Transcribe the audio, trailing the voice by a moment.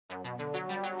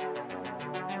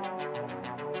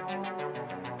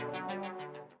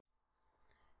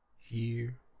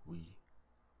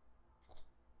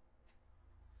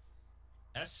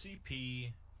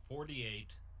SCP-4840,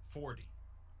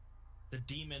 the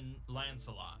Demon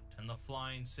Lancelot and the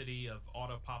Flying City of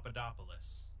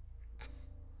Audapaupadopolis.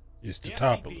 The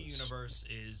SCP universe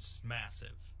is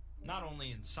massive, not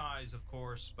only in size, of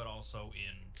course, but also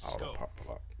in scope.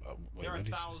 There are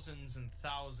thousands and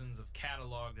thousands of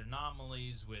cataloged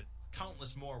anomalies, with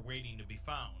countless more waiting to be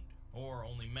found, or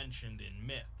only mentioned in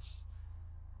myths.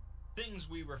 Things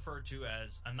we refer to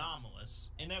as anomalous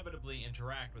inevitably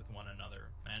interact with one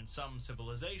another, and some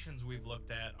civilizations we've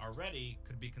looked at already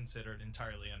could be considered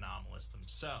entirely anomalous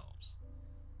themselves.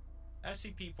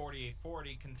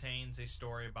 SCP-4840 contains a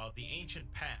story about the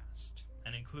ancient past,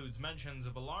 and includes mentions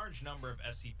of a large number of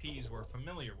SCPs we're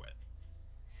familiar with.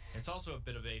 It's also a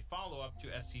bit of a follow-up to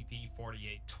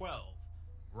SCP-4812,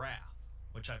 Wrath,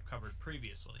 which I've covered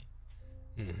previously.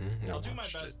 I'll do my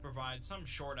best to provide some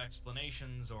short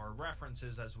explanations or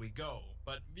references as we go,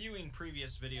 but viewing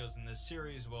previous videos in this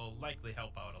series will likely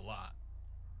help out a lot.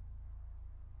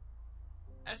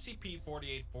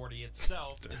 SCP-4840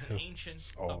 itself is an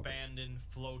ancient, abandoned,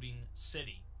 floating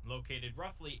city, located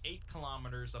roughly 8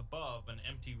 kilometers above an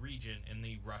empty region in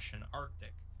the Russian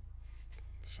Arctic.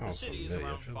 The city is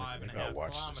around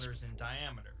 5.5 kilometers in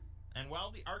diameter, and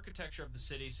while the architecture of the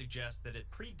city suggests that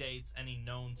it predates any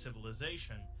known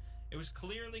civilization, it was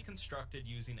clearly constructed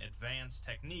using advanced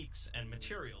techniques and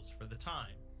materials for the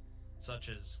time, such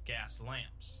as gas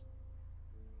lamps.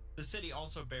 The city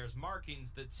also bears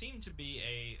markings that seem to be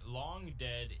a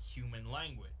long-dead human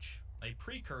language, a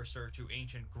precursor to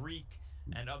ancient Greek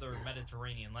and other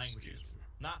Mediterranean languages,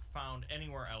 not found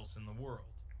anywhere else in the world.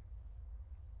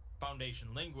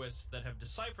 Foundation linguists that have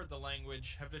deciphered the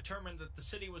language have determined that the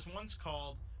city was once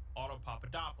called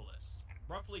Audapaupadopolis,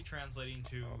 roughly translating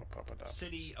to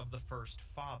City of the First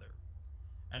Father,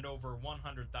 and over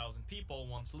 100,000 people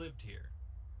once lived here.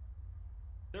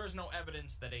 There is no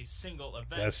evidence that a single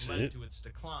event led to its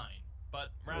decline, but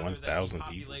rather that the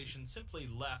population simply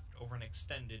left over an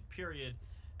extended period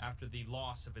after the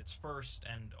loss of its first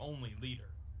and only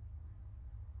leader.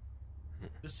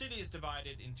 The city is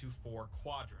divided into 4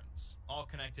 quadrants, all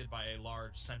connected by a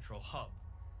large central hub.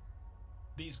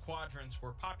 These quadrants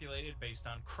were populated based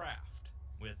on craft,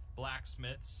 with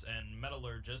blacksmiths and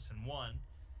metallurgists in one,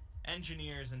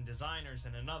 engineers and designers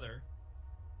in another,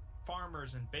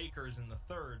 farmers and bakers in the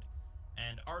third,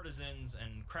 and artisans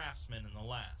and craftsmen in the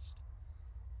last.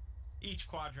 Each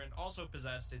quadrant also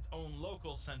possessed its own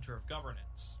local center of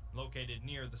governance, located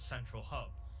near the central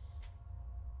hub.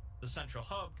 The central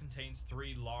hub contains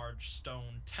 3 large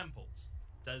stone temples,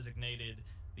 designated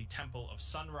the Temple of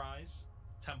Sunrise,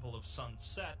 Temple of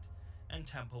Sunset, and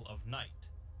Temple of Night,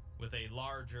 with a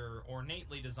larger,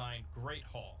 ornately designed Great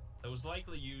Hall that was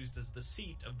likely used as the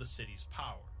seat of the city's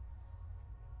power.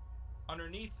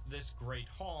 Underneath this Great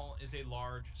Hall is a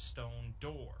large stone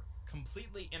door,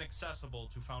 completely inaccessible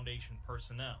to Foundation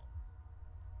personnel.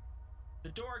 The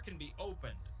door can be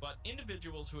opened, but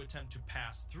individuals who attempt to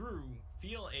pass through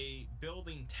feel a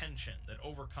building tension that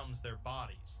overcomes their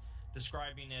bodies,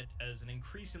 describing it as an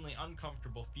increasingly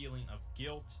uncomfortable feeling of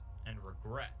guilt and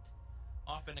regret,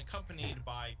 often accompanied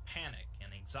by panic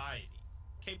and anxiety,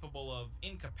 capable of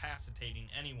incapacitating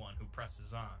anyone who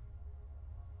presses on.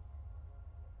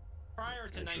 Prior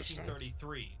to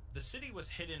 1933, the city was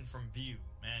hidden from view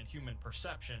and human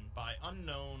perception by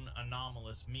unknown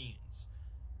anomalous means.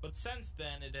 But since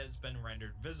then, it has been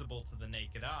rendered visible to the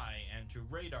naked eye and to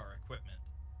radar equipment.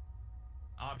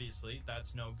 Obviously,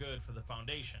 that's no good for the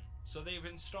Foundation, so they've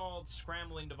installed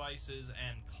scrambling devices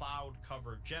and cloud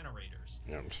cover generators,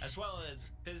 as well as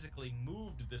physically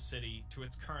moved the city to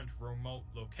its current remote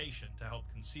location to help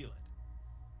conceal it.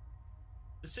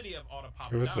 The city of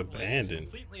Audapaupadopolis is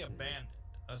completely abandoned,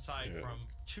 aside from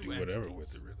 2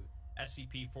 entities,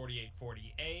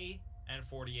 SCP-4840A and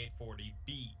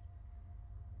 4840B.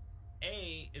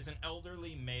 A is an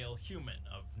elderly male human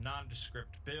of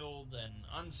nondescript build and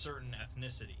uncertain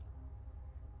ethnicity.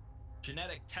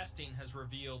 Genetic testing has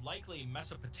revealed likely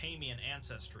Mesopotamian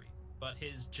ancestry, but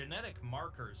his genetic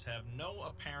markers have no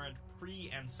apparent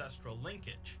pre-ancestral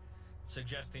linkage,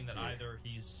 suggesting that either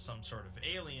he's some sort of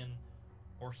alien,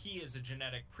 or he is a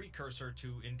genetic precursor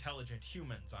to intelligent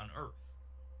humans on Earth.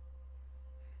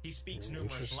 He speaks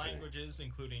numerous languages,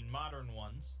 including modern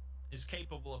ones, is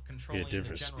capable of controlling the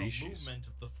general movement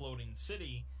of the floating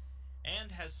city,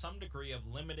 and has some degree of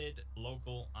limited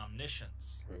local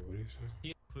omniscience. Wait, what do you say?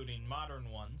 He, including modern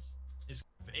ones, is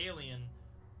alien,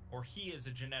 or he is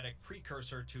a genetic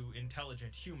precursor to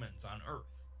intelligent humans on Earth.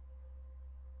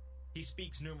 He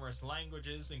speaks numerous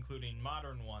languages, including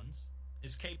modern ones,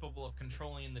 is capable of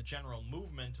controlling the general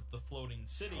movement of the floating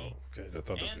city,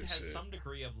 and has some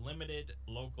degree of limited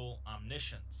local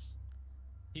omniscience.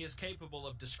 He is capable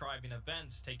of describing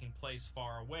events taking place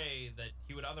far away that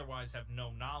he would otherwise have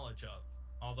no knowledge of,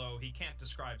 although he can't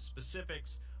describe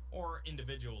specifics or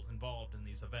individuals involved in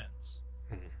these events.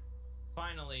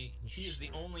 Finally, he is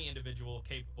the only individual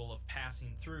capable of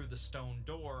passing through the stone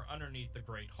door underneath the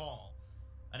Great Hall,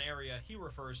 an area he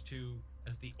refers to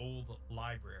as the Old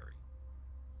Library.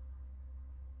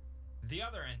 The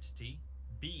other entity,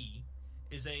 B,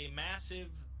 is a massive,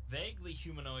 vaguely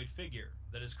humanoid figure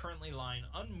that is currently lying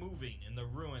unmoving in the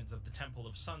ruins of the Temple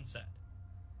of Sunset.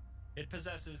 It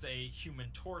possesses a human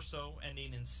torso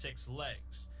ending in 6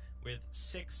 legs, with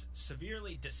 6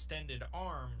 severely distended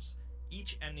arms,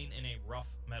 each ending in a rough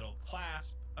metal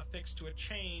clasp affixed to a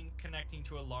chain connecting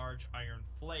to a large iron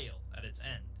flail at its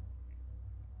end.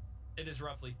 It is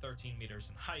roughly 13 meters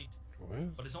in height,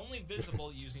 but is only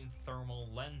visible using thermal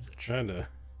lenses. Trying to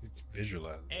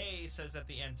visualize it. A says that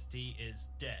the entity is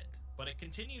dead, but it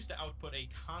continues to output a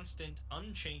constant,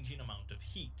 unchanging amount of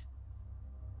heat.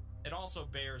 It also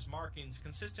bears markings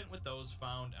consistent with those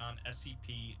found on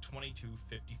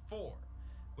SCP-4840,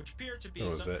 which appear to be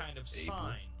some kind of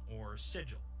sign or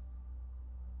sigil.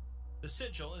 The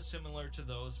sigil is similar to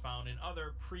those found in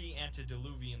other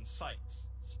pre-antediluvian sites,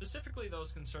 specifically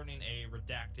those concerning a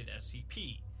redacted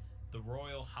SCP, the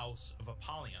Royal House of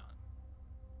Apollyon.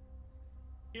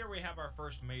 Here we have our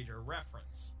first major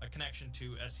reference, a connection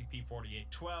to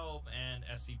SCP-4812 and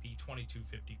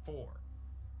SCP-2254.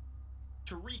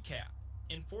 To recap,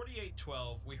 in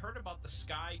 4812 we heard about the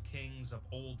Sky Kings of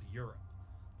Old Europe,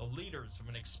 the leaders of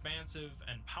an expansive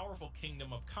and powerful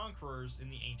kingdom of conquerors in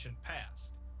the ancient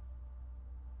past.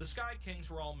 The Sky Kings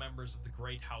were all members of the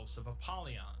Great House of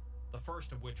Apollyon, the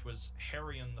first of which was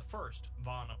Harion I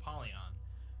von Apollyon,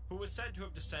 who was said to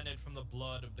have descended from the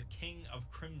blood of the King of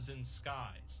Crimson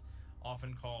Skies,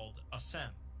 often called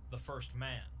Assem, the First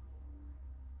Man.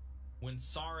 When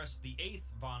Saurus VIII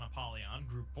von Apollyon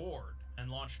grew bored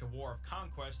and launched a war of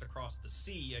conquest across the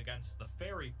sea against the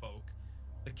fairy folk,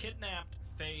 the kidnapped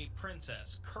Fey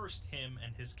princess cursed him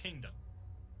and his kingdom.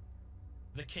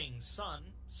 The king's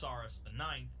son, Saurus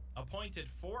IX, appointed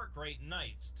 4 great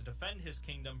knights to defend his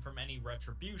kingdom from any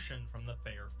retribution from the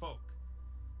fair folk.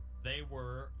 They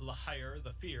were Lahair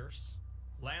the Fierce,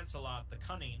 Lancelot the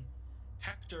Cunning,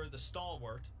 Hector the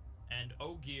Stalwart, and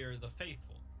Ogier the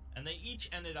Faithful, and they each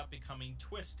ended up becoming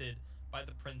twisted by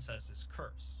the princess's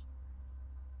curse.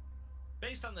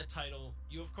 Based on the title,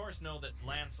 you of course know that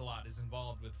Lancelot is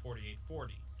involved with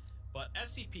 4840, but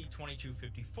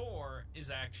SCP-2254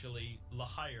 is actually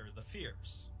Lahair the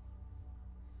Fierce.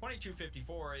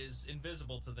 2254 is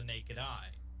invisible to the naked eye,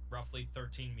 roughly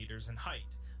 13 meters in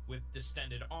height, with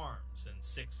distended arms and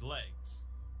 6 legs.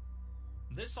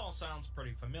 This all sounds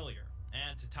pretty familiar,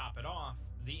 and to top it off,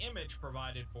 the image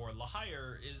provided for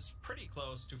Lahair is pretty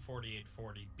close to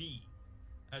 4840B,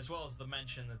 as well as the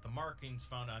mention that the markings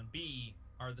found on B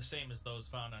are the same as those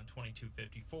found on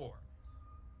 2254.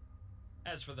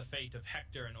 As for the fate of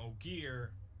Hector and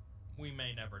Ogier, we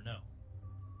may never know.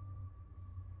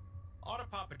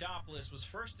 Audapaupadopolis was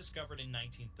first discovered in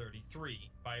 1933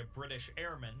 by a British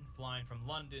airman flying from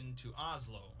London to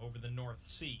Oslo over the North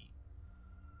Sea.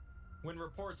 When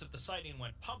reports of the sighting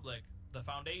went public, the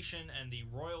Foundation and the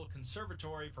Royal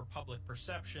Conservatory for Public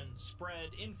Perception spread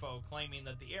info claiming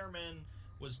that the airman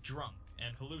was drunk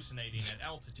and hallucinating at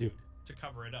altitude to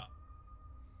cover it up.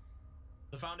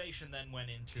 The Foundation then went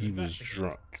in to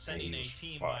investigate, sending a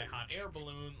team by hot air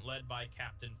balloon led by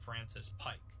Captain Francis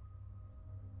Pike.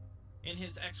 In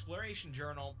his exploration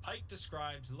journal, Pike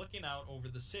describes looking out over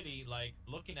the city like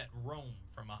looking at Rome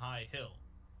from a high hill.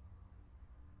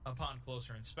 Upon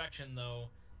closer inspection, though,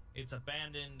 its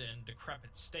abandoned and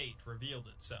decrepit state revealed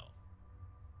itself.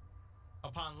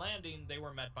 Upon landing, they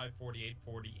were met by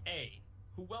 4840A,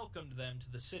 who welcomed them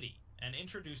to the city and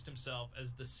introduced himself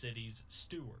as the city's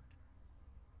steward.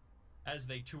 As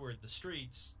they toured the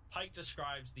streets, Pike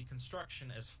describes the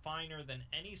construction as finer than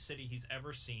any city he's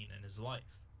ever seen in his life.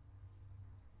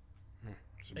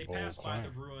 They passed by the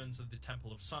ruins of the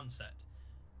Temple of Sunset,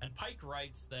 and Pike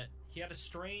writes that he had a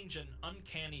strange and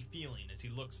uncanny feeling as he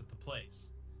looks at the place.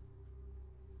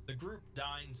 The group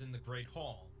dines in the Great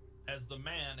Hall, as the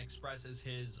man expresses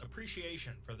his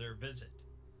appreciation for their visit.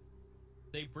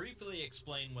 They briefly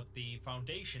explain what the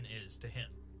Foundation is to him,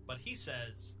 but he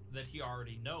says that he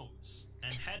already knows,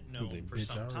 and had known for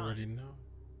some time.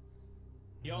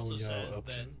 He also says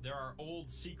that there are old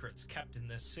secrets kept in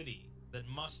this city that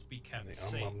must be kept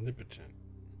safe. Omnipotent.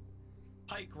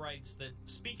 Pike writes that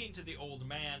speaking to the old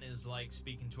man is like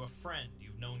speaking to a friend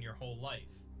you've known your whole life,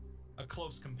 a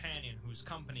close companion whose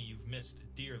company you've missed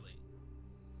dearly.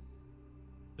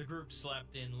 The group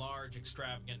slept in large,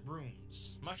 extravagant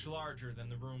rooms, much larger than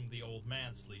the room the old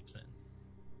man sleeps in.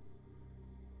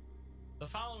 The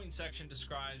following section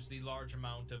describes the large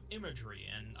amount of imagery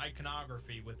and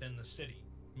iconography within the city,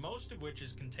 most of which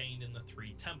is contained in the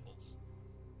 3 temples.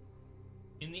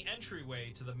 In the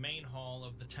entryway to the main hall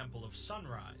of the Temple of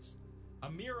Sunrise,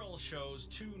 a mural shows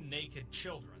 2 naked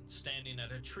children standing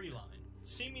at a tree line,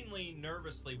 seemingly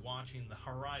nervously watching the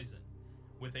horizon,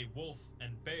 with a wolf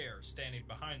and bear standing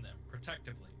behind them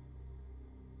protectively.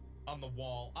 On the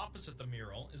wall opposite the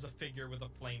mural is a figure with a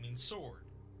flaming sword,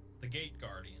 the Gate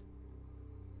Guardian.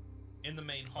 In the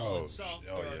main hall itself,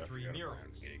 there are 3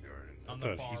 murals. On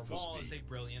the far wall is a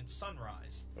brilliant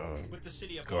sunrise, with the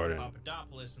city of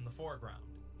Audapaupadopolis in the foreground.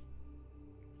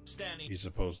 Standing, he's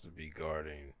supposed to be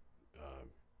guarding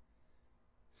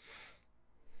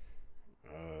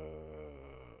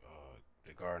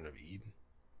the Garden of Eden.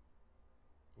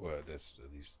 Well, that's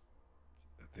at least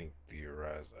I think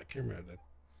theorized. I can't remember that.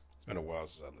 It's been a while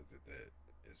since I looked at that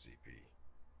SCP.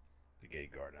 The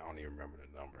Gate Guardian. I don't even remember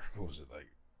the number. What was it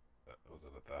like? Was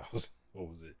it 1,000? What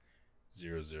was it?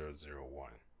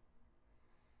 0001.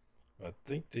 I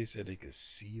think they said they could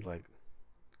see like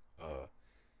a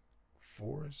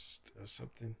forest or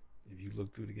something if you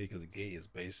look through the gate, because the gate is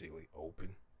basically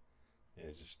open and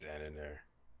it's just standing there.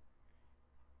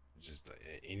 Just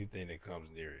anything that comes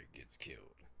near it gets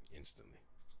killed instantly.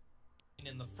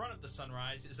 In the front of the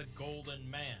sunrise is a golden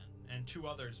man and 2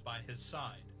 others by his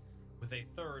side, with a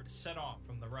 3rd set off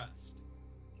from the rest.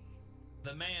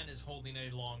 The man is holding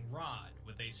a long rod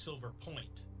with a silver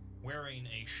point, wearing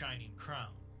a shining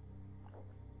crown.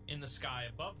 In the sky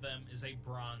above them is a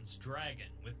bronze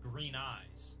dragon with green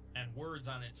eyes, and words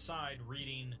on its side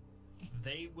reading,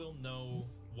 "They will know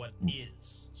what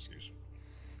is." Excuse me.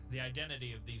 The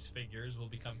identity of these figures will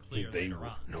become clear later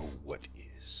on. They will know what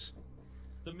is.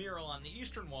 The mural on the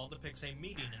eastern wall depicts a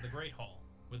meeting in the Great Hall,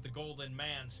 with the golden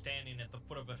man standing at the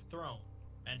foot of a throne,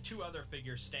 and 2 other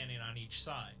figures standing on each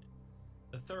side.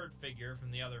 The 3rd figure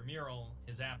from the other mural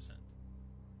is absent.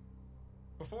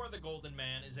 Before the golden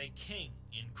man is a king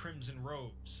in crimson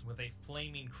robes, with a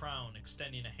flaming crown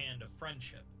extending a hand of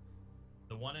friendship.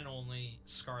 The one and only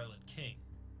Scarlet King.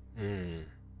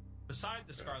 Beside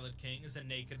the Scarlet King is a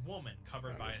naked woman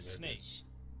covered by a snake,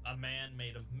 a man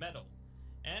made of metal,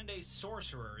 and a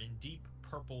sorcerer in deep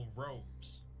purple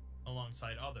robes,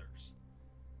 alongside others.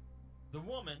 The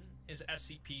woman is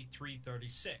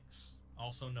SCP-336,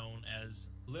 also known as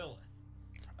Lilith,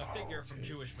 a figure from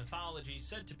Jewish mythology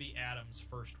said to be Adam's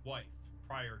first wife,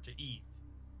 prior to Eve.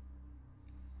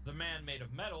 The man made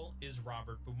of metal is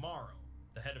Robert Bumaro,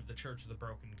 the head of the Church of the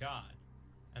Broken God,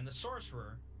 and the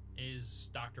sorcerer is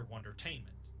Dr.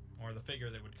 Wondertainment, or the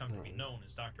figure that would come to be known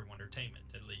as Dr.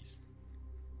 Wondertainment, at least.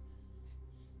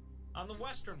 On the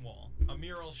western wall, a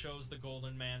mural shows the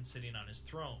golden man sitting on his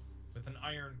throne, with an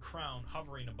iron crown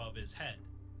hovering above his head.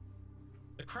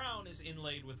 The crown is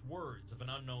inlaid with words of an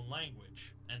unknown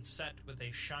language, and set with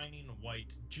a shining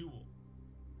white jewel.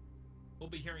 We'll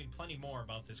be hearing plenty more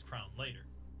about this crown later.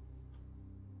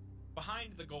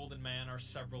 Behind the golden man are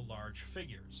several large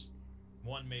figures,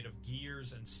 one made of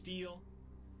gears and steel,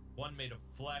 one made of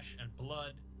flesh and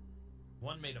blood,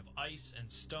 one made of ice and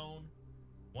stone,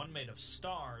 one made of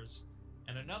stars,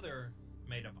 and another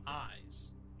made of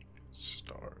eyes.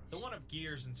 Stars. The one of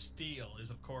gears and steel is,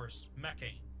 of course,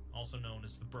 Mechane, also known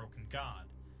as the Broken God,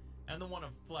 and the one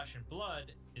of flesh and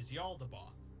blood is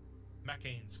Yaldabaoth,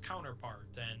 Mechane's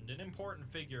counterpart and an important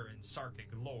figure in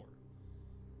Sarkic lore.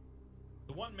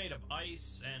 The one made of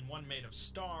ice and one made of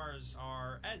stars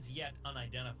are as yet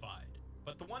unidentified,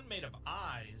 but the one made of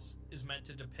eyes is meant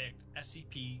to depict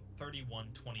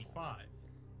SCP-3125.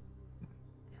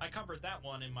 I covered that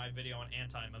one in my video on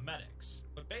anti-memetics,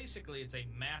 but basically it's a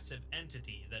massive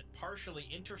entity that partially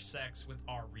intersects with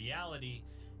our reality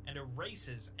and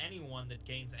erases anyone that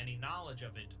gains any knowledge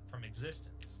of it from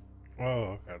existence.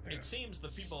 Oh, okay. It seems the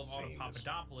people of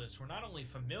Audapaupadopolis were not only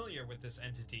familiar with this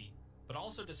entity, but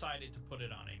also decided to put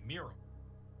it on a mural.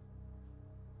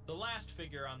 The last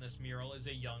figure on this mural is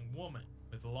a young woman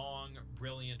with long,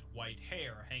 brilliant white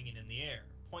hair hanging in the air,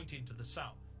 pointing to the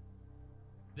south.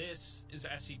 This is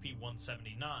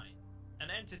SCP-179, an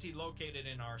entity located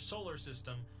in our solar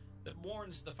system that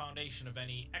warns the Foundation of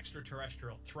any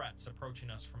extraterrestrial threats approaching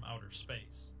us from outer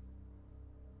space.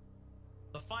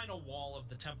 The final wall of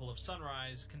the Temple of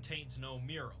Sunrise contains no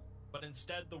mural, but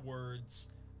instead the words,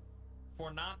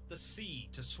 "For not the sea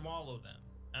to swallow them,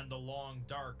 and the long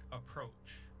dark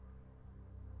approach."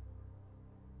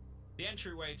 The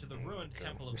entryway to the ruined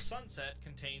Temple of Sunset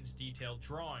contains detailed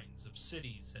drawings of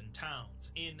cities and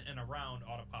towns in and around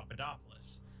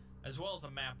Audapaupadopolis, as well as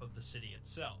a map of the city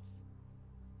itself.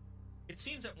 It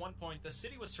seems at one point the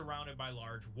city was surrounded by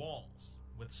large walls,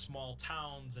 with small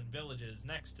towns and villages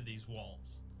next to these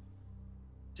walls.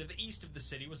 To the east of the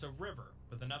city was a river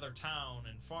with another town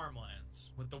and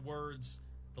farmlands, with the words,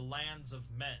 "The Lands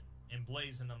of Men,"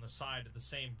 emblazoned on the side of the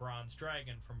same bronze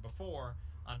dragon from before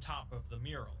on top of the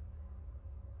mural.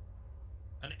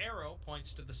 An arrow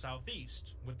points to the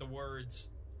southeast, with the words,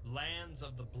 "Lands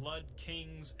of the Blood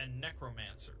Kings and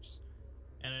Necromancers,"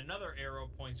 and another arrow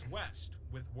points west,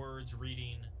 with words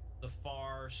reading, "The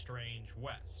Far Strange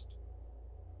West."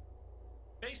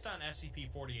 Based on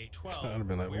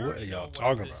SCP-4812, we already know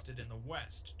what existed in the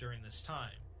West during this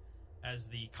time, as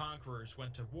the Conquerors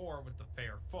went to war with the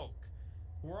Fair Folk,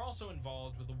 who were also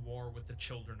involved with the war with the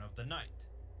Children of the Night,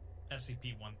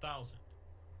 SCP-1000.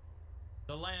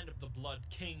 The Land of the Blood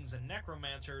Kings and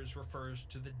Necromancers refers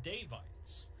to the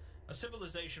Davites, a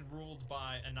civilization ruled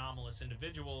by anomalous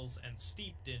individuals and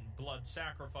steeped in blood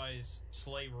sacrifice,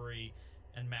 slavery,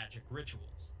 and magic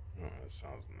rituals. Oh, that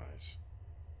sounds nice.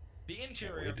 The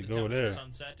interior of the Temple of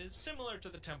Sunset is similar to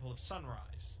the Temple of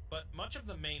Sunrise, but much of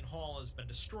the main hall has been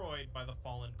destroyed by the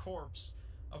fallen corpse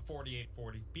of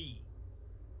 4840B.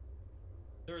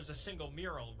 There is a single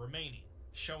mural remaining,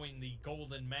 showing the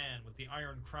golden man with the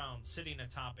iron crown sitting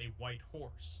atop a white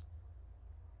horse.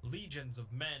 Legions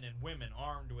of men and women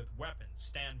armed with weapons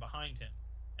stand behind him,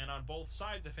 and on both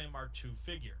sides of him are two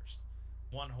figures,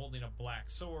 one holding a black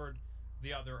sword,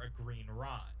 the other a green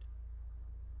rod.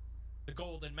 The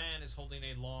golden man is holding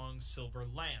a long silver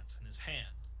lance in his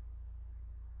hand.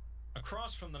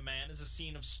 Across from the man is a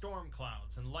scene of storm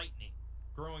clouds and lightning,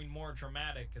 growing more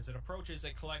dramatic as it approaches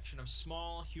a collection of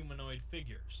small humanoid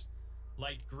figures,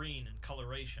 light green in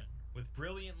coloration, with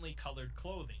brilliantly colored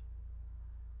clothing.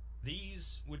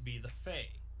 These would be the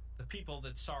Fae, the people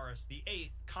that Saurus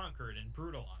VIII conquered and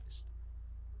brutalized.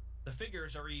 The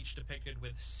figures are each depicted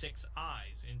with 6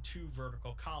 eyes in 2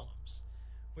 vertical columns,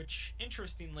 which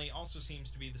interestingly also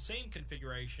seems to be the same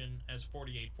configuration as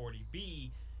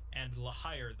 4840B and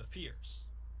Lahire the Fierce.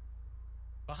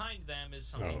 Behind them is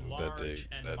something large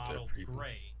and mottled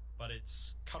gray, but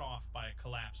it's cut off by a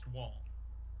collapsed wall.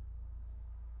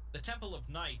 The Temple of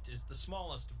Night is the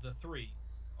smallest of the 3,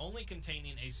 only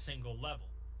containing a single level.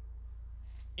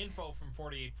 Info from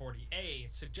 4840A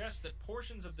suggests that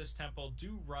portions of this temple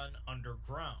do run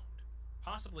underground,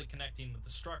 possibly connecting with the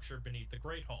structure beneath the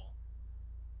Great Hall.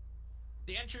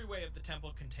 The entryway of the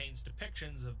temple contains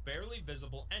depictions of barely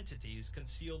visible entities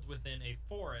concealed within a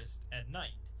forest at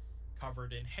night,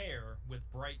 covered in hair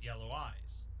with bright yellow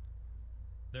eyes.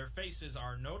 Their faces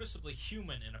are noticeably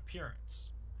human in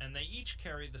appearance, and they each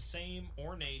carry the same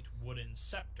ornate wooden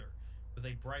scepter with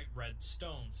a bright red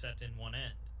stone set in one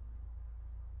end.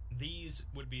 These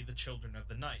would be the Children of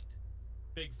the Night,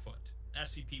 Bigfoot,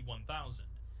 SCP-1000,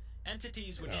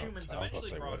 entities which humans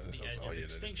eventually brought to the edge of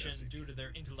extinction due to their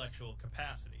intellectual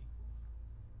capacity.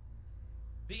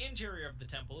 The interior of the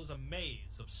temple is a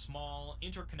maze of small,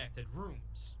 interconnected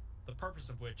rooms, the purpose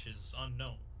of which is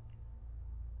unknown.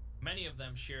 Many of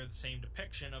them share the same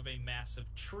depiction of a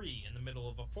massive tree in the middle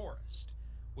of a forest,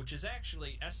 which is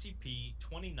actually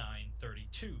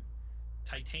SCP-2932,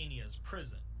 Titania's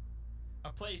prison,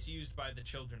 a place used by the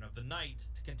Children of the Night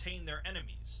to contain their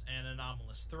enemies and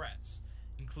anomalous threats,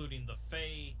 including the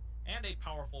Fae and a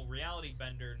powerful reality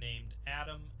bender named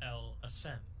Adam L.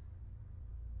 Assem.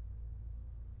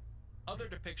 Other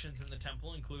depictions in the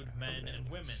temple include men and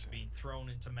women being thrown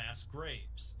into mass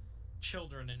graves,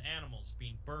 children and animals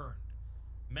being burned,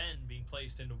 men being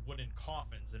placed into wooden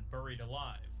coffins and buried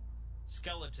alive,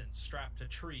 skeletons strapped to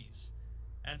trees,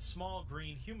 and small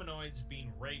green humanoids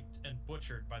being raped and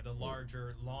butchered by the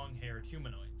larger, long-haired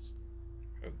humanoids.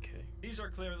 Okay. These are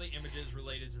clearly images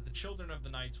related to the Children of the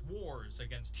Night's wars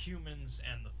against humans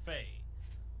and the Fae,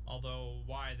 although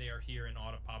why they are here in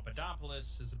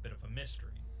Audapaupadopolis is a bit of a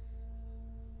mystery.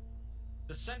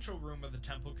 The central room of the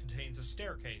temple contains a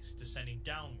staircase descending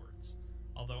downwards,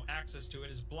 although access to it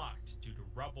is blocked due to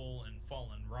rubble and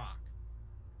fallen rock.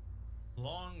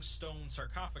 Long stone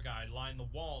sarcophagi line the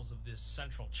walls of this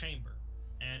central chamber,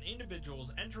 and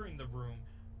individuals entering the room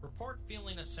report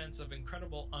feeling a sense of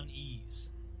incredible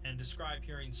unease and describe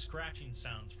hearing scratching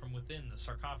sounds from within the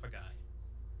sarcophagi.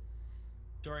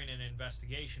 During an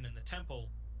investigation in the temple,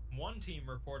 one team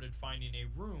reported finding a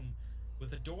room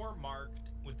with a door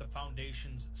marked with the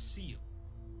Foundation's seal,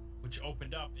 which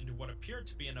opened up into what appeared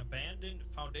to be an abandoned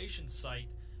Foundation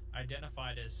site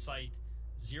identified as Site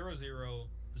 000000.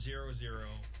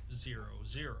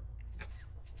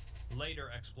 Later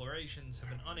explorations have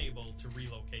been unable to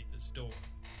relocate this door.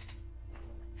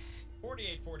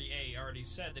 4840A already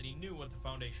said that he knew what the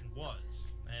Foundation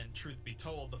was, and truth be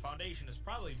told, the Foundation has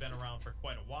probably been around for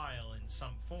quite a while in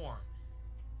some form.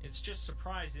 It's just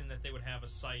surprising that they would have a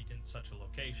site in such a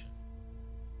location.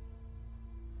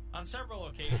 On several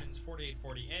occasions,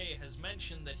 4840A has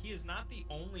mentioned that he is not the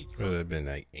only person. Well, there have been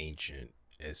like ancient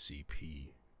SCP,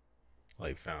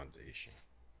 like Foundation,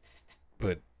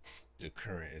 but the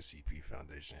current SCP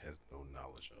Foundation has no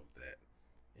knowledge of that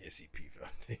SCP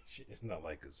Foundation. It's not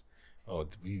like us. Oh,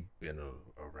 we've been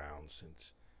around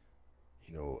since,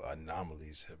 you know,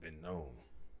 anomalies have been known.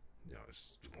 You know,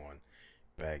 it's going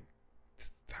back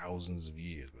thousands of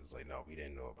years, but it's like, no, we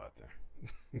didn't know about them.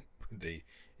 They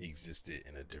existed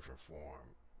in a different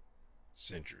form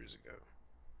centuries ago.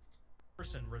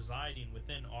 Person residing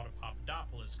within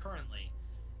Audapaupadopolis currently,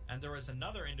 and there is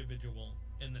another individual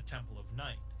in the Temple of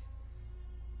Night.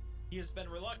 He has been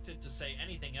reluctant to say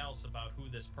anything else about who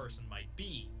this person might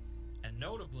be, and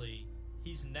notably,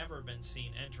 he's never been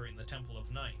seen entering the Temple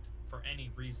of Night for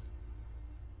any reason.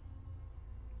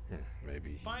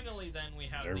 Maybe. Finally, then, we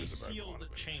have the sealed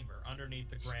chamber underneath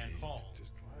the Grand Hall.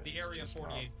 The area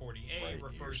 4840A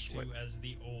refers to as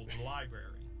the Old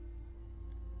Library.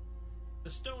 The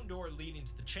stone door leading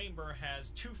to the chamber has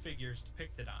two figures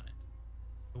depicted on it.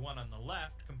 The one on the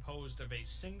left composed of a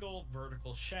single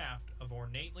vertical shaft of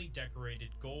ornately decorated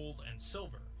gold and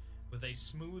silver with a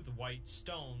smooth white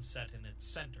stone set in its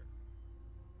center.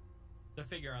 The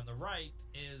figure on the right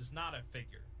is not a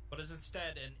figure, but is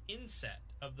instead an inset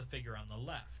of the figure on the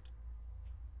left.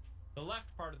 The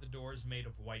left part of the door is made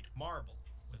of white marble,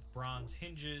 with bronze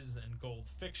hinges and gold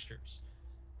fixtures.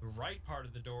 The right part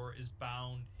of the door is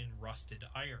bound in rusted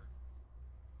iron.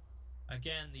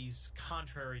 Again, these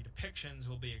contrary depictions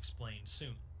will be explained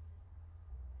soon.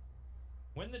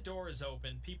 When the door is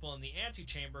open, people in the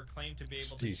antechamber claim to be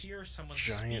able to hear someone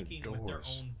speaking with their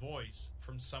own voice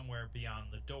from somewhere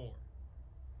beyond the door.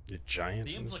 The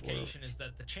giants. The implication is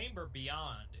that the chamber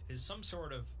beyond is some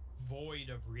sort of void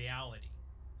of reality,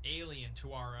 alien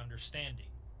to our understanding,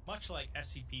 much like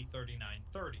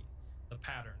SCP-4940, the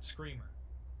pattern screamer.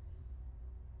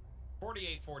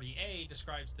 4840A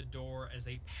describes the door as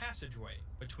a passageway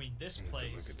between this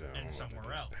place and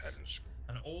somewhere else,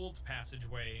 an old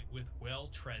passageway with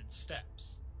well-tread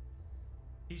steps.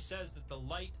 He says that the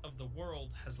light of the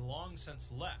world has long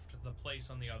since left the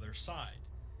place on the other side,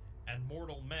 and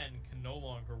mortal men can no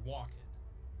longer walk it.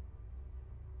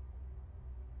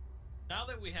 Now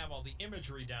that we have all the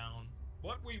imagery down,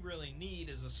 what we really need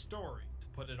is a story to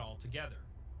put it all together,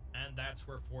 and that's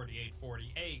where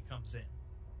 4840A comes in.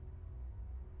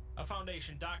 A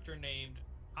Foundation doctor named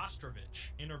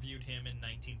Ostrovich interviewed him in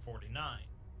 1949,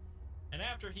 and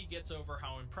after he gets over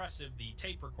how impressive the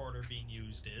tape recorder being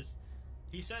used is,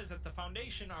 he says that the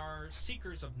Foundation are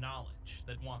seekers of knowledge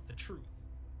that want the truth.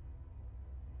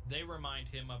 They remind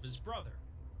him of his brother,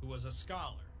 who was a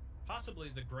scholar, possibly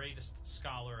the greatest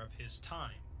scholar of his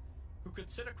time, who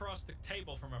could sit across the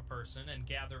table from a person and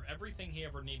gather everything he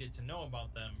ever needed to know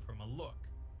about them from a look.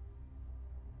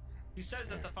 He says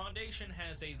that the Foundation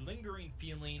has a lingering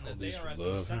feeling that they are at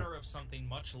the center of something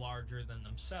much larger than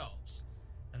themselves,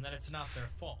 and that it's not their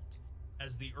fault,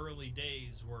 as the early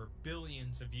days were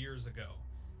billions of years ago,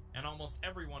 and almost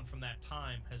everyone from that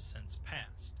time has since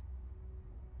passed.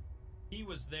 He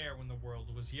was there when the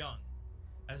world was young,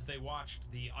 as they watched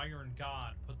the Iron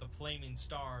God put the flaming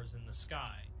stars in the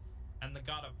sky, and the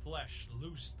God of Flesh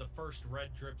loose the first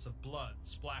red drips of blood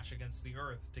splash against the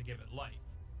earth to give it life.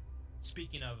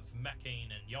 Speaking of Mechane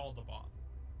and Yaldabaoth.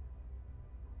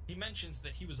 He mentions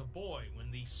that he was a boy when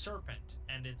the serpent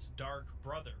and its dark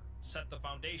brother set the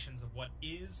foundations of what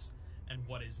is and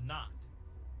what is not,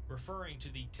 referring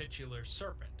to the titular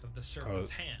serpent of the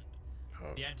serpent's hand,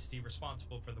 the entity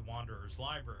responsible for the Wanderer's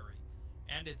library,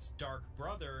 and its dark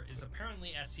brother is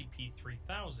apparently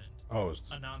SCP-3000,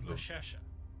 Anandashesha.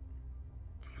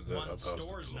 One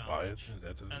stores knowledge,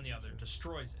 and the other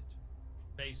destroys it,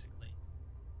 basically.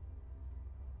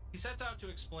 He sets out to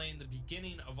explain the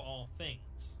beginning of all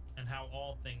things, and how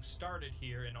all things started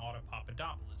here in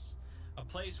Audapaupadopolis, a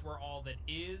place where all that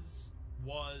is,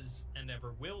 was, and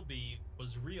ever will be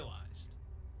was realized.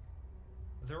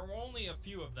 There were only a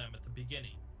few of them at the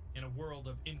beginning, in a world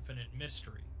of infinite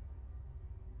mystery.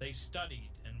 They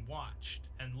studied and watched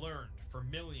and learned for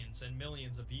millions and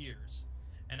millions of years,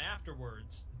 and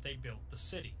afterwards they built the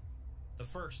city, the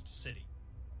first city.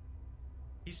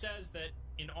 He says that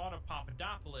in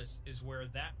Audapaupadopolis is where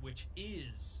that which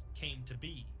is came to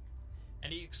be,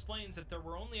 and he explains that there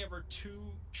were only ever two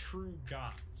true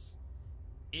gods,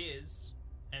 is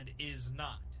and is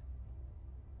not.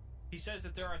 He says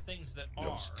that there are things that are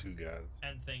Those two gods.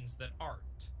 and things that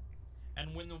aren't.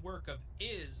 And when the work of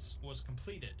Is was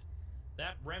completed,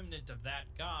 that remnant of that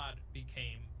god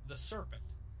became the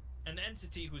serpent, an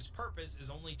entity whose purpose is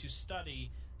only to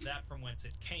study that from whence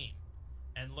it came,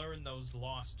 and learn those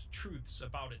lost truths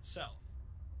about itself.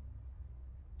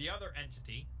 The other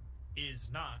entity, Is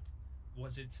Not,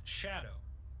 was its shadow,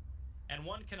 and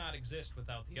one cannot exist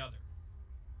without the other.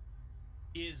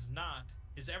 Is Not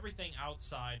is everything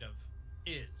outside of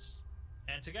Is,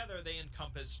 and together they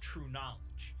encompass true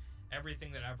knowledge,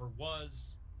 everything that ever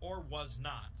was or was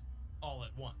not, all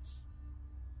at once.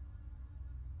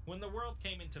 When the world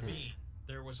came into being,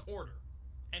 there was order,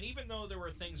 and even though there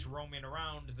were things roaming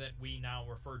around that we now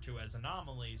refer to as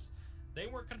anomalies, they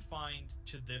were confined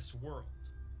to this world.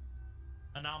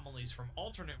 Anomalies from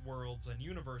alternate worlds and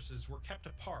universes were kept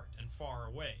apart and far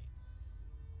away.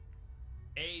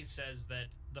 A says that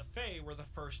the Fae were the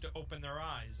first to open their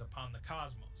eyes upon the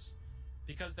cosmos,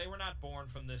 because they were not born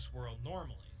from this world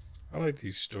normally. I like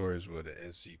these stories where the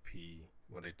SCP,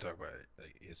 when they talk about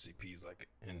like SCPs, like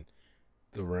in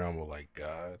the realm of like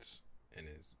gods, and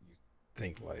it's you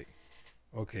think like,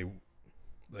 okay,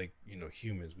 like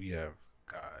humans, we have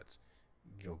gods,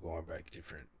 going back,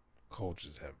 different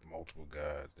cultures have multiple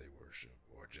gods they worship,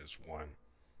 or just one,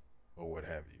 or what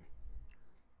have you.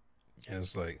 And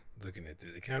it's like looking at this,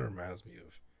 it kind of reminds me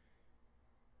of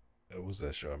what was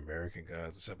that show, American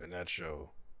Gods? Except in that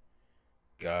show,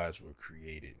 gods were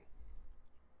created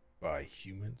by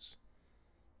humans.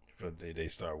 They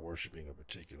start worshiping a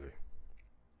particular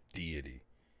deity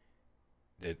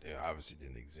that obviously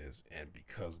didn't exist, and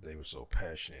because they were so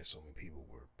passionate, so many people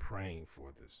were praying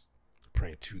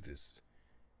to this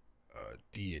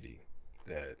deity,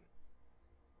 that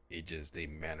they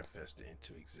manifested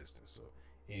into existence. So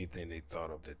anything they thought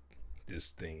of that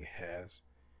this thing has,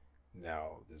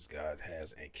 now this god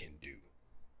has and can do.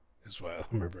 That's why I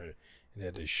remember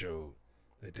that they showed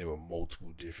that there were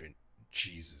multiple different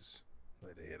Jesus.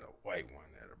 Like they had a white one,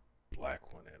 they had a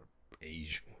black one, they had an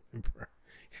Asian one.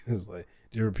 It's like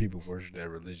different people worship that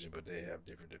religion, but they have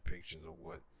different depictions of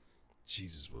what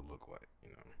Jesus would look like,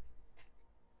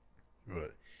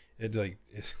 But it's like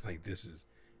this is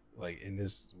like in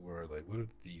this world, like what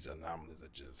if these anomalies are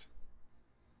just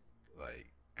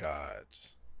like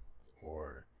gods,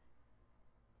 or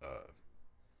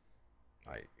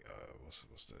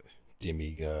what's the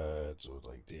demigods, or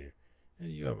like there,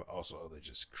 and you have also other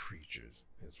just creatures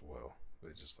as well,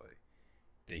 but just like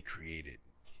they created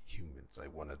humans,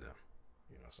 like one of them,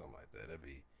 something like that.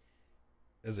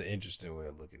 That's an interesting way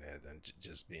of looking at it than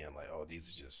just being like, oh, these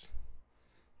are just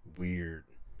weird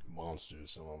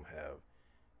monsters. Some of them have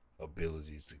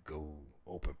abilities to go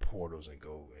open portals and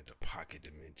go into pocket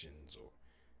dimensions, or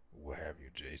what have you,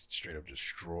 just straight up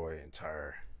destroy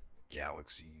entire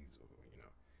galaxies, or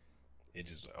it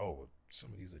just, oh,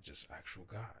 some of these are just actual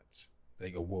gods.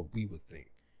 They go, what we would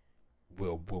think,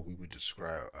 what we would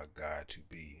describe a god to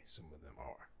be, some of them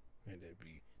are, and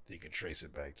they can trace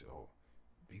it back to, oh,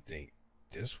 we think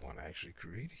this one actually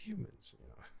created humans,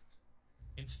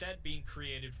 Instead being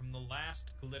created from the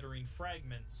last glittering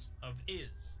fragments of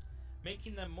Is,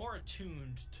 making them more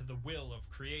attuned to the will of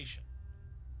creation.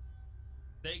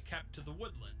 They kept to the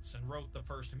woodlands and wrote the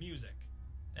first music,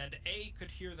 and A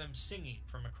could hear them singing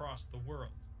from across the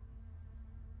world.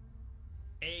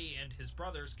 A and his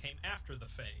brothers came after the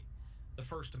Fae, the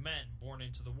first men born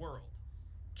into the world,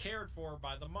 cared for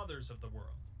by the mothers of the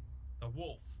world, the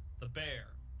wolf, the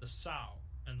bear, the sow,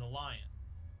 and the lion.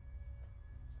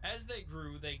 As they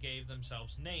grew, they gave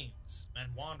themselves names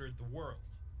and wandered the world,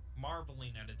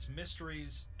 marveling at its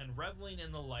mysteries and reveling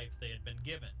in the life they had been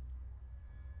given.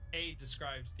 A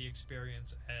describes the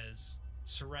experience as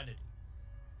serenity.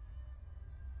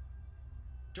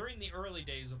 During the early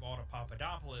days of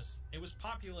Audapaupadopolis, it was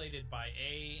populated by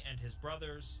A and his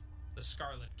brothers, the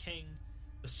Scarlet King,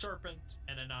 the Serpent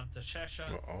and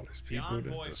Anantashesha, the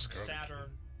envoys of Saturn,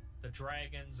 the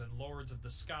dragons and lords of the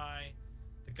sky,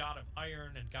 the god of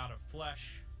iron and god of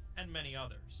flesh, and many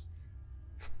others.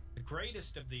 The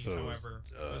greatest of these, however,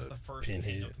 was the first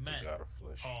king of men,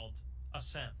 called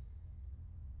Asem.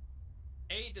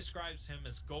 A describes him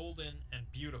as golden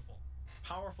and beautiful,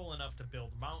 powerful enough to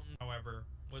build mountains, however,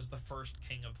 was the first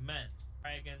king of men,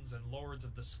 dragons and lords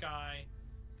of the sky,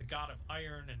 the god of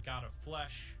iron and god of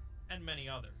flesh, and many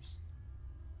others.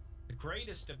 The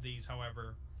greatest of these,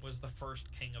 however, was the first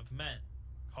king of men,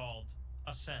 called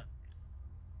Asem.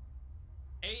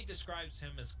 A describes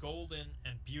him as golden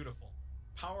and beautiful,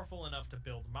 powerful enough to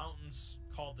build mountains,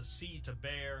 called the sea to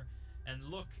bear, and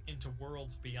look into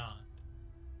worlds beyond.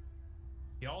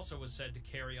 He also was said to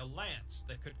carry a lance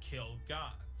that could kill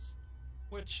gods.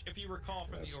 which, if you recall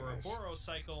from the Ouroboros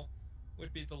cycle,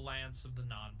 would be the lance of the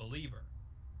non-believer.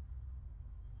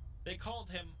 They called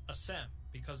him Asem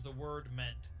because the word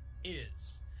meant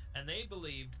is, and they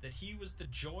believed that he was the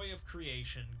joy of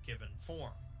creation given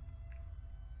form.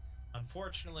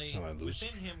 Unfortunately,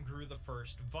 within him grew the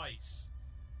first vice,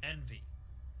 envy,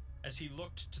 as he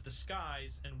looked to the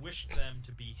skies and wished them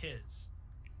to be his.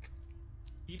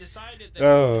 He decided that he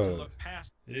wanted to look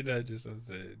past...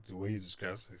 The way he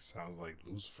describes it sounds like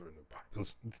Lucifer in the Bible.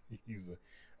 He's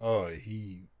like,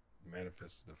 he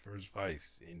manifested the first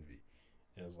vice, envy.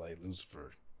 And it's like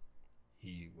Lucifer,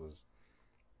 he was,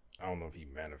 I don't know if he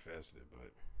manifested,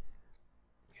 but,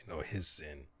 his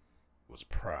sin was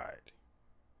pride.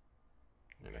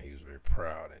 He was very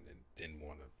proud and didn't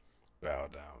want to bow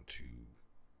down to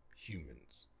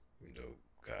humans, even though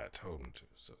God told him to.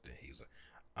 So then he was like,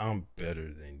 I'm better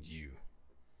than you,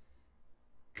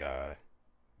 God,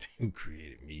 who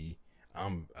created me.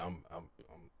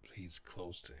 He's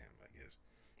close to him, I guess.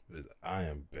 But I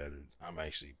am better. I'm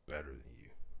actually better than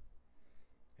you.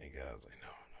 And God's like,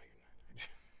 no,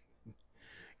 you're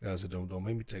not. God said, don't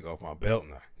make me take off my belt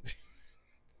now.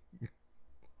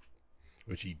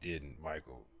 Which he did, and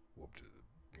Michael whooped his,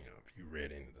 if you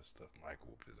read into the stuff, Michael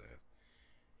whooped his ass.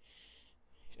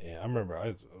 And I remember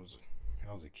I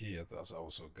was a kid. I thought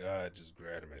so God just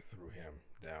grabbed him and threw him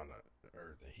down the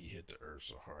earth, and he hit the earth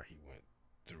so hard he went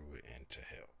through it into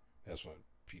hell. That's when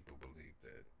people believe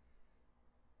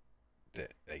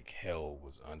that like hell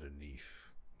was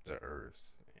underneath the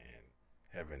earth and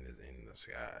heaven is in the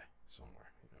sky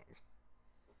somewhere.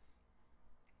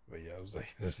 But yeah, I was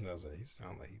like, he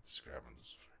sounded like he's describing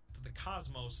Lucifer. To the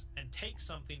cosmos and take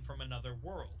something from another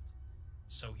world.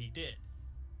 So he did.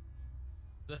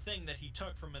 The thing that he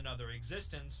took from another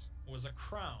existence was a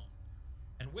crown,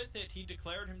 and with it he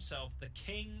declared himself the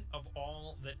king of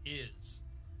all that is,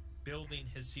 building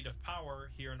his seat of power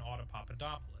here in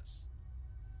Audapaupadopolis.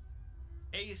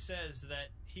 A says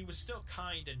that he was still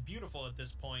kind and beautiful at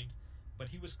this point, but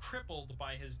he was crippled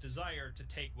by his desire to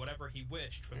take whatever he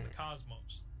wished from the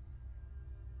cosmos.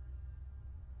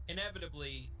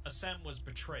 Inevitably, Asem was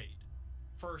betrayed,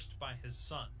 first by his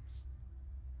sons.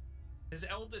 His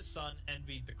eldest son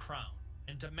envied the crown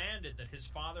and demanded that his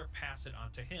father pass it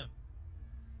on to him.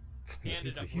 He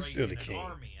ended up raising an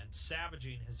army and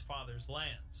savaging his father's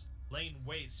lands, laying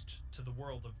waste to the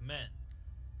world of men.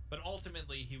 But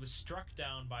ultimately he was struck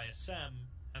down by Asem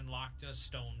and locked in a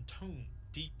stone tomb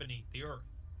deep beneath the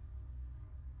earth.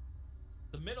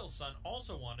 The middle son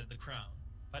also wanted the crown,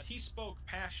 but he spoke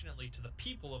passionately to the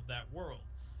people of that world,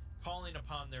 calling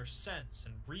upon their sense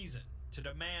and reason to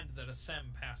demand that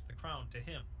Asem pass the crown to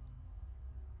him.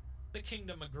 The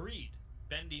kingdom agreed,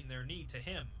 bending their knee to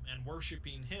him and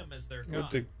worshipping him as their god.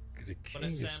 But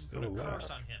Asem put a curse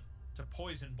on him to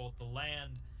poison both the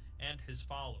land and his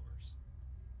followers.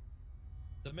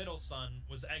 The middle son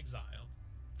was exiled,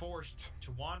 forced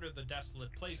to wander the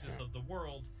desolate places of the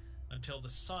world until the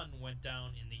sun went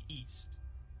down in the east.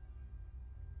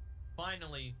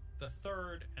 Finally, the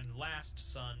third and last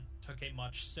son took a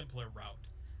much simpler route,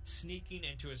 sneaking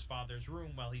into his father's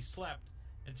room while he slept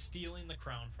and stealing the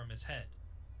crown from his head.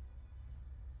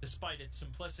 Despite its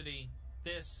simplicity,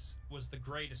 this was the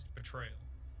greatest betrayal,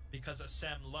 because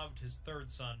Asem loved his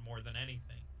third son more than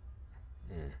anything.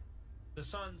 The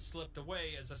son slipped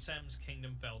away as Asem's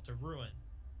kingdom fell to ruin,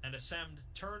 and Asem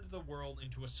turned the world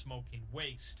into a smoking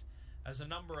waste, as a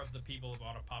number of the people of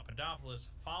Audapaupadopolis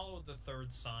followed the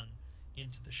third son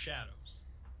into the shadows.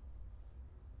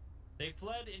 They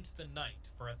fled into the night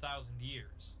for 1,000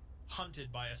 years,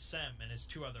 hunted by Asem and his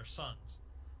two other sons,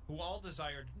 who all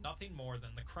desired nothing more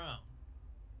than the crown.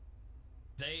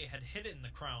 They had hidden the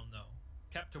crown, though,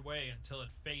 kept away until it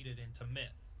faded into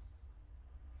myth.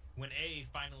 When A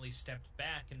finally stepped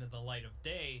back into the light of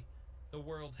day, the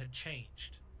world had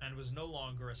changed, and was no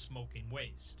longer a smoking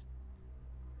waste.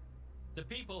 The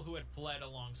people who had fled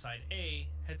alongside A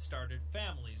had started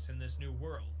families in this new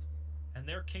world, and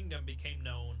their kingdom became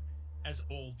known as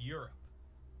Old Europe,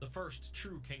 the first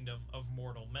true kingdom of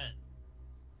mortal men.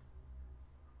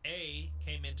 A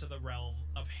came into the realm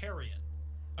of Harion,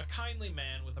 a kindly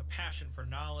man with a passion for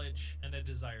knowledge and a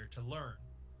desire to learn.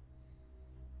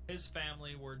 His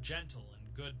family were gentle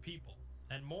and good people,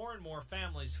 and more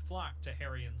families flocked to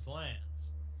Harion's lands.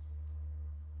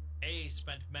 A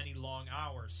spent many long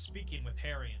hours speaking with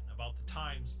Harion about the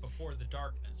times before the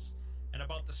darkness, and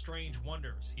about the strange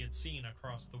wonders he had seen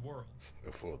across the world.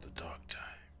 Before the dark times.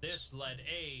 This led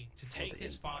A to take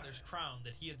his father's crown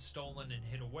that he had stolen and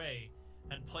hid away,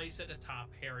 and place it atop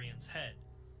Harion's head,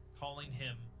 calling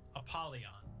him Apollyon,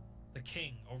 the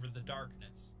king over the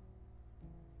darkness.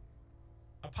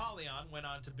 Apollyon went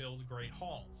on to build great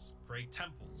halls, great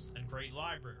temples, and great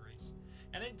libraries,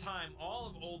 and in time all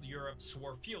of old Europe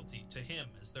swore fealty to him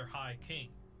as their high king.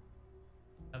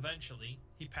 Eventually,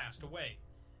 he passed away,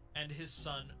 and his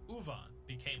son Uvan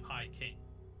became high king.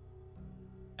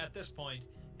 At this point,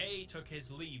 A took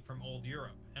his leave from old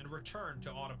Europe and returned to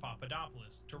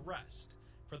Audapaupadopolis to rest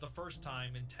for the first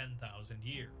time in 10,000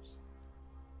 years.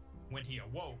 When he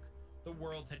awoke, the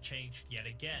world had changed yet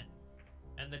again,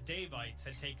 and the Davites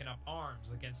had taken up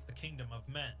arms against the kingdom of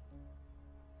men.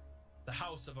 The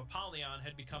House of Apollyon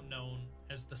had become known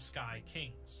as the Sky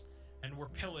Kings, and were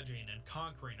pillaging and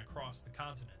conquering across the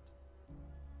continent.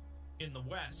 In the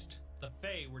west, the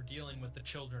Fae were dealing with the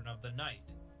Children of the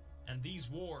Night, and these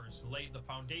wars laid the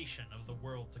foundation of the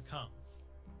world to come.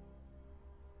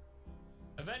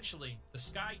 Eventually, the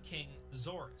Sky King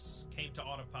Zorus came to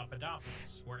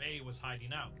Audapaupadopolis, where A was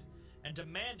hiding out, and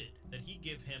demanded that he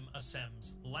give him a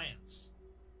Sem's lance.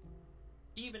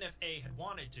 Even if A had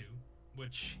wanted to,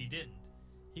 which he didn't,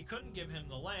 he couldn't give him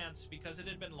the lance because it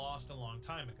had been lost a long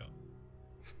time ago.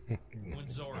 When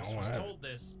Zorus was told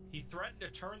this, he threatened to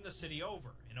turn the city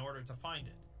over in order to find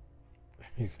it.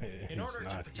 In order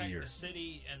to protect the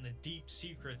city and the deep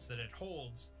secrets that it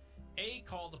holds, A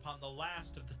called upon the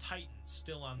last of the Titans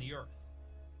still on the earth,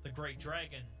 the great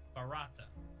dragon Barata,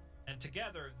 and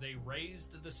together they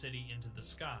raised the city into the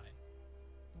sky.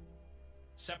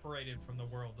 Separated from the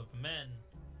world of men,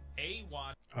 A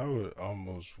watched... I would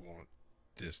almost want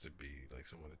this to be like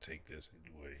someone to take this and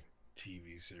do a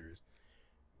TV series,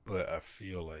 but I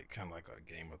feel like kind of like a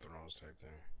Game of Thrones type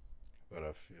thing. But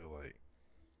I feel like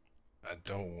I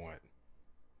don't want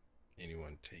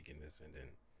anyone taking this and then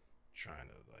trying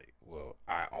to like, well,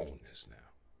 I own this now,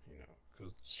 you know,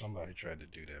 because somebody tried to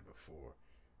do that before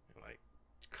and like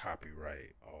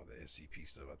copyright all the SCP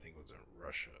stuff. I think it was in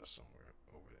Russia or somewhere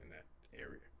over in that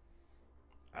area.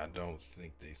 I don't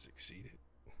think they succeeded.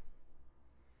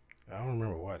 I don't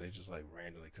remember why. They just like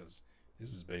randomly, because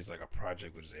this is based like a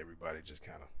project which is everybody just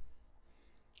kind of,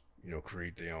 you know,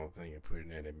 create their own thing and put it in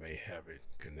there. They may have it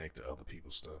connect to other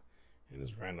people's stuff. And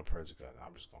this random person goes,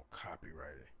 I'm just going to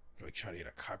copyright it. Like try to get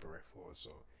a copyright for it.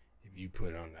 So if you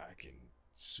put it on there, I can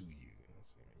sue you. You know what I'm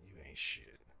saying? You ain't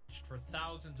shit. For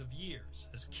thousands of years,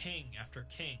 as king after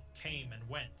king came and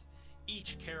went,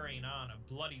 each carrying on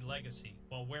a bloody legacy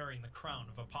while wearing the crown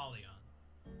of Apollyon.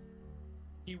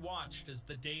 He watched as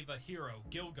the Deva hero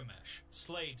Gilgamesh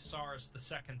slayed Cyrus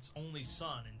II's only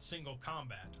son in single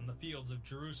combat on the fields of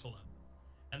Jerusalem,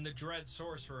 and the dread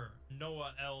sorcerer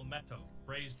Noah el Meto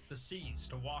raised the seas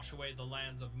to wash away the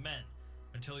lands of men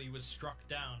until he was struck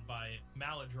down by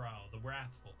Maladrao the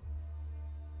Wrathful.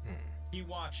 He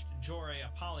watched Jore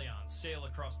Apollyon sail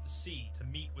across the sea to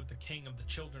meet with the king of the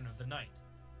Children of the Night,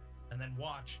 and then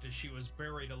watched as she was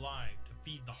buried alive to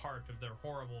feed the heart of their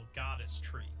horrible goddess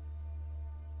tree.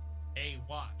 A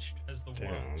watched as the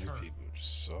world turned. People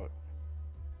just suck.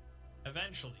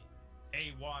 Eventually,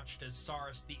 A watched as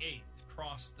Cyrus VIII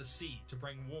crossed the sea to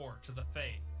bring war to the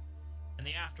Fae, and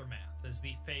the aftermath as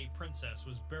the Fae princess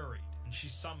was buried and she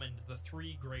summoned the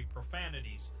three great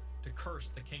profanities to curse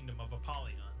the kingdom of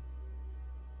Apollyon.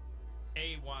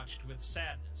 A watched with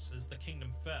sadness as the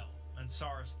kingdom fell and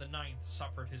Cyrus IX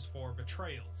suffered his 4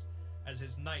 betrayals as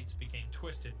his knights became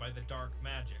twisted by the dark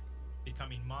magic,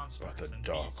 becoming monsters and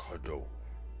beasts.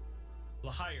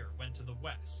 Lahair went to the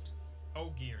west,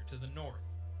 Ogier to the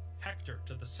north, Hector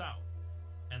to the south,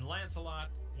 and Lancelot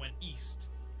went east,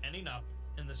 ending up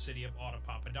in the city of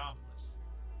Audapaupadopolis.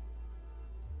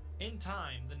 In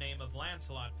time, the name of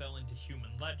Lancelot fell into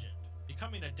human legend,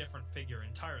 becoming a different figure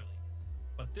entirely,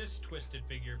 but this twisted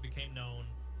figure became known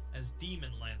as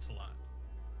Demon Lancelot.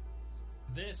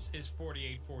 This is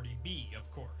 4840B, of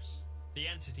course, the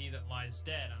entity that lies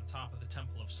dead on top of the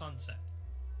Temple of Sunset.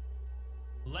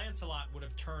 Lancelot would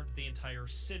have turned the entire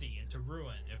city into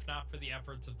ruin if not for the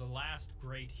efforts of the last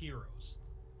great heroes.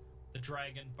 The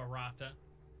dragon Barata,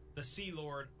 the sea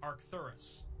lord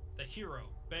Arcturus, the hero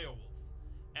Beowulf,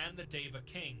 and the Deva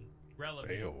king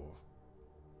Relevant. Beowulf.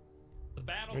 The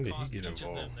battle cost each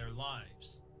of them their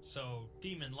lives, so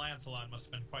Demon Lancelot must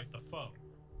have been quite the foe.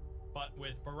 But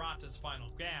with Barata's final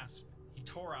gasp, he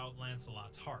tore out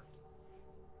Lancelot's heart.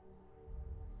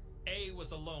 A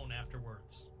was alone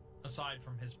afterwards, aside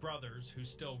from his brothers who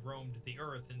still roamed the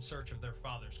earth in search of their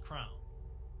father's crown.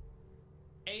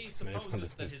 A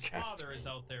supposes that his father is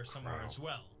out there somewhere as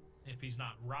well, if he's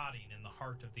not rotting in the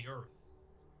heart of the earth.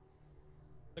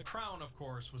 The crown, of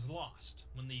course, was lost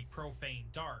when the profane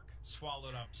Dark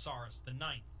swallowed up Cyrus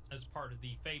IX as part of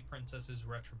the Fae Princess's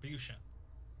retribution.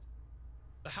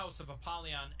 The House of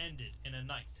Apollyon ended in a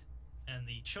night, and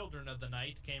the Children of the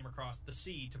Night came across the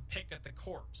sea to pick at the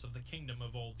corpse of the Kingdom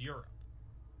of Old Europe.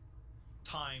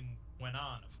 Time went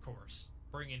on, of course,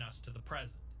 bringing us to the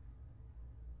present.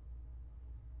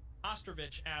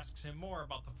 Ostrovich asks him more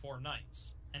about the four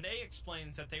knights, and A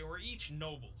explains that they were each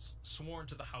nobles sworn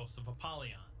to the House of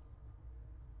Apollyon.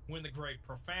 When the great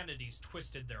profanities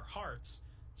twisted their hearts,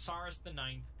 Cyrus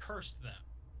IX cursed them,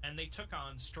 and they took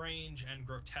on strange and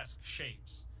grotesque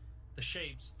shapes, the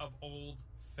shapes of old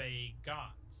fey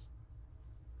gods.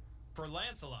 For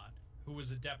Lancelot, who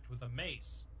was adept with a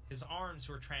mace, his arms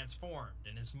were transformed,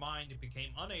 and his mind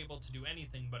became unable to do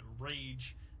anything but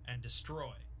rage and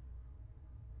destroy.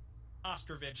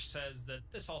 Ostrovich says that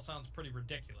this all sounds pretty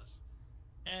ridiculous,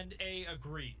 and A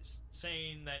agrees,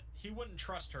 saying that he wouldn't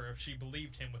trust her if she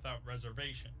believed him without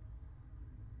reservation.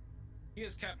 He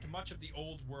has kept much of the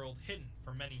old world hidden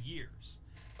for many years,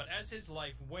 but as his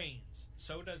life wanes,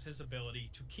 so does his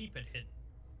ability to keep it hidden.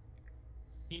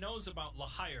 He knows about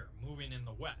Lahair moving in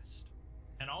the west,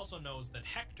 and also knows that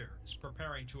Hector is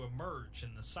preparing to emerge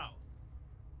in the south.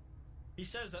 He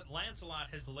says that Lancelot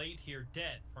has laid here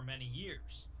dead for many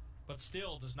years, but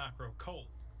still does not grow cold.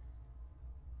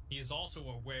 He is also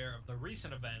aware of the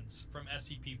recent events from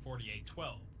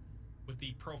SCP-4812, with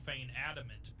the profane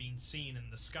adamant being seen in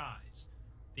the skies,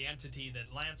 the entity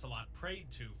that Lancelot prayed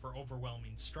to for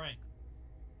overwhelming strength.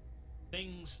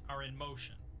 Things are in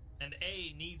motion, and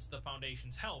A needs the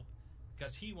Foundation's help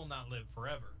because he will not live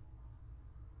forever.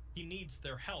 He needs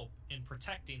their help in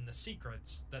protecting the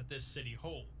secrets that this city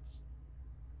holds.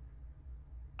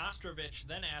 Ostrovich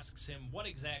then asks him what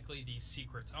exactly these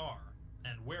secrets are,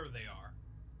 and where they are.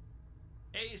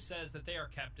 A says that they are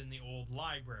kept in the old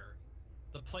library,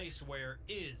 the place where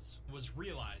Is was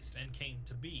realized and came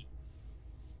to be.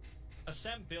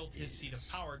 Assem built his seat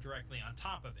of power directly on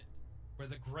top of it, where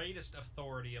the greatest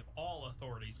authority of all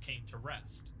authorities came to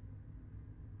rest.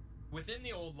 Within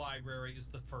the old library is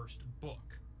the first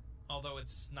book, although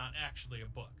it's not actually a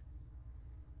book.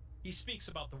 He speaks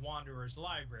about the Wanderer's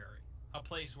Library, a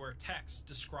place where texts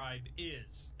describe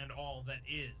Is and all that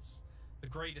is, the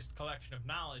greatest collection of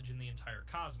knowledge in the entire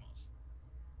cosmos.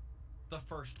 The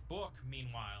first book,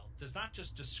 meanwhile, does not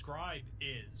just describe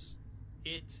Is,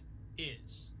 it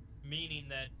is, meaning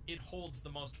that it holds the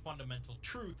most fundamental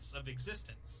truths of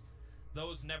existence,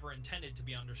 those never intended to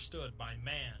be understood by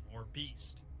man or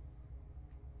beast.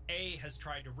 A has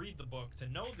tried to read the book to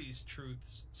know these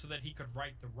truths so that he could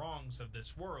right the wrongs of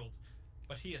this world,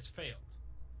 but he has failed.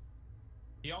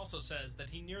 He also says that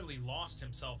he nearly lost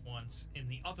himself once in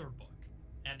the other book,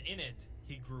 and in it,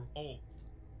 he grew old.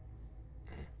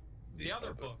 The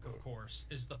other book, of course,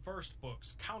 is the first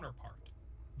book's counterpart,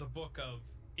 the book of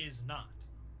Is Not.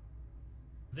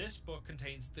 This book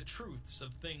contains the truths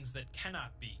of things that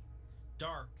cannot be,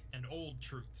 dark and old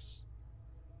truths.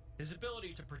 His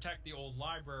ability to protect the old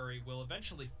library will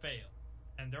eventually fail,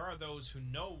 and there are those who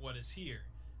know what is here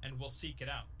and will seek it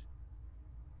out.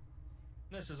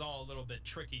 This is all a little bit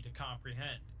tricky to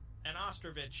comprehend, and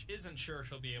Ostrovich isn't sure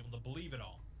she'll be able to believe it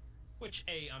all, which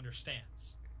A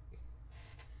understands.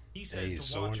 He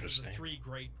says to watch for the three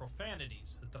great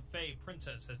profanities that the Fey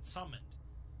Princess has summoned: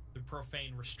 the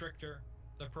Profane Restrictor,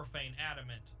 the Profane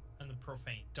Adamant, and the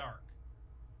Profane Dark.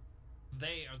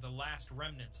 They are the last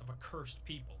remnants of a cursed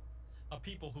people, a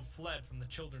people who fled from the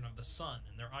Children of the Sun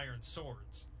and their iron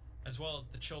swords, as well as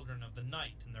the Children of the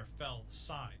Night and their felled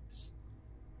scythes.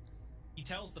 He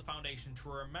tells the Foundation to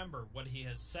remember what he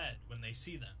has said when they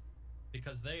see them,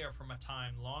 because they are from a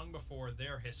time long before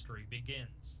their history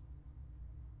begins.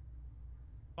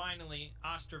 Finally,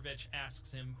 Ostrovich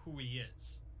asks him who he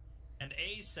is, and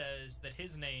A says that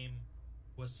his name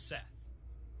was Seth,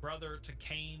 brother to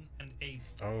Cain and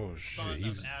Abel, son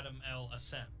of Adam El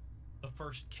Assem, the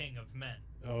first king of men.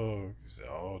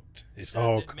 It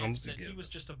all comes that together. He was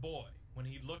just a boy when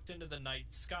he looked into the night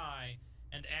sky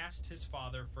and asked his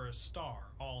father for a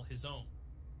star all his own,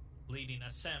 leading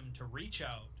Assem to reach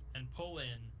out and pull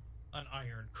in an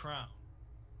iron crown.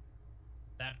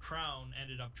 That crown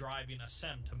ended up driving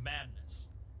Assem to madness,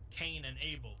 Cain and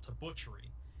Abel to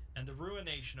butchery, and the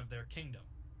ruination of their kingdom.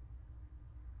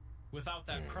 Without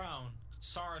that crown,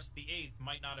 Cyrus VIII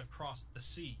might not have crossed the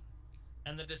sea,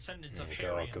 and the descendants of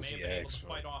Harian may have been able to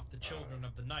fight off the Children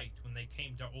of the Night when they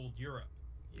came to Old Europe.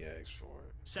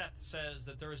 Seth says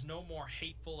that there is no more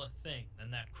hateful a thing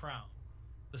than that crown,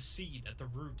 the seed at the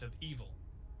root of evil,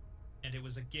 and it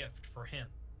was a gift for him.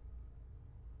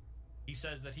 He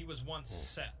says that he was once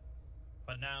Seth,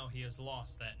 but now he has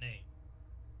lost that name.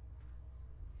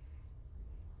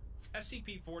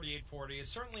 SCP-4840 is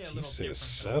certainly a little different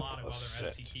than a lot of other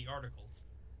SCP articles,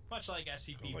 much like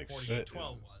SCP-4812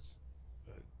 was.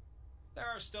 there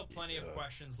are still plenty of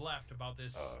questions left about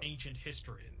this ancient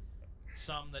history.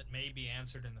 Some that may be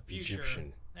answered in the future,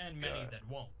 and many that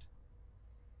won't.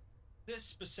 This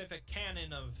specific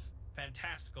canon of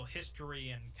fantastical history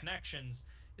and connections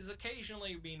is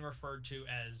occasionally being referred to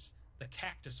as the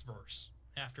Cactus Verse,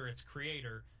 after its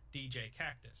creator, DJ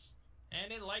Cactus,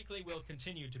 and it likely will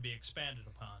continue to be expanded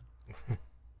upon.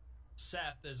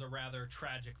 Seth is a rather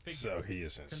tragic figure, so he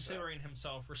is considering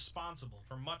himself responsible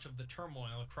for much of the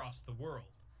turmoil across the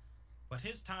world. But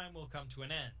his time will come to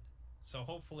an end, so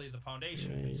hopefully the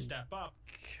Foundation can step up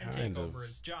and take over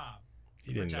his job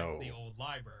to protect the old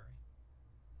library.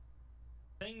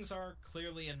 Things are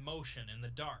clearly in motion in the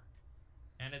dark,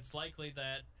 and it's likely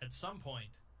that, at some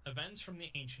point, events from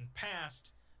the ancient past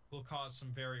will cause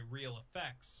some very real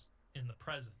effects in the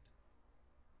present.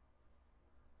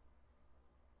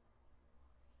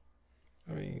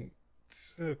 I mean,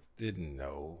 Seth didn't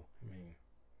know. I mean,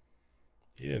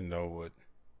 he didn't know what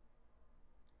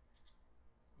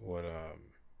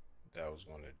that was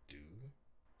gonna do.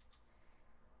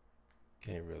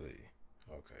 Can't really.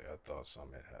 Okay, I thought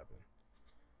something had happened.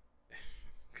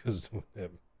 Because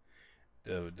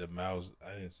the mouse,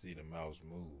 I didn't see the mouse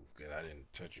move because I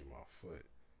didn't touch it with my foot,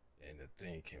 and the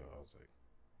thing came out. I was like,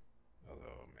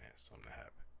 oh man, something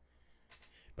happened.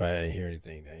 But I didn't hear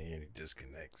anything. I didn't hear any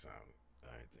disconnect sound.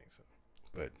 I didn't think so.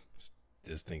 But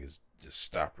this thing is just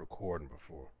stopped recording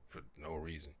before for no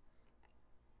reason.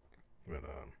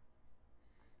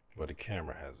 But the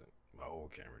camera hasn't. My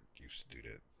old camera used to do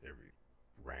that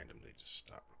randomly just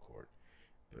stop record.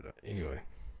 But anyway.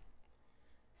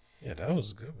 Yeah, that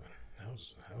was a good one. That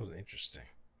was interesting.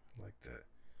 I like that.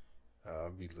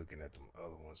 I'll be looking at the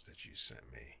other ones that you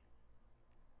sent me.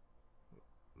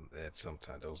 That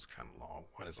sometimes those kind of long.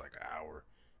 One is like an hour,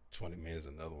 20 minutes.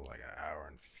 Another one like an hour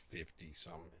and 50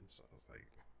 something. So I was like,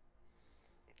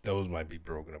 those might be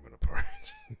broken up into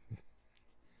parts.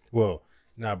 Well,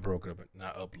 not broken up,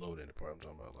 not uploaded into parts. I'm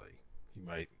talking about like you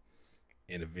might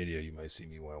in a video you might see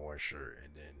me wearing one shirt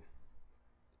and then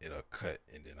it'll cut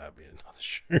and then I'll be in another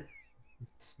shirt.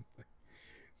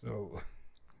 So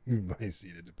you might see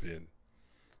it depend.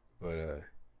 But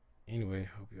anyway,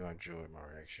 hope you all enjoyed my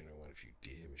reaction. And if you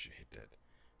did, make sure to hit that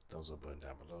thumbs up button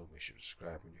down below. Make sure to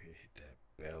subscribe when you're here. Hit that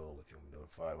bell if you want to be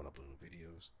notified when I upload new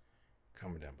videos.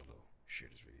 Comment down below. Share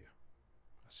this video.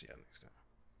 I'll see y'all next time.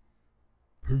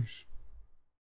 Peace.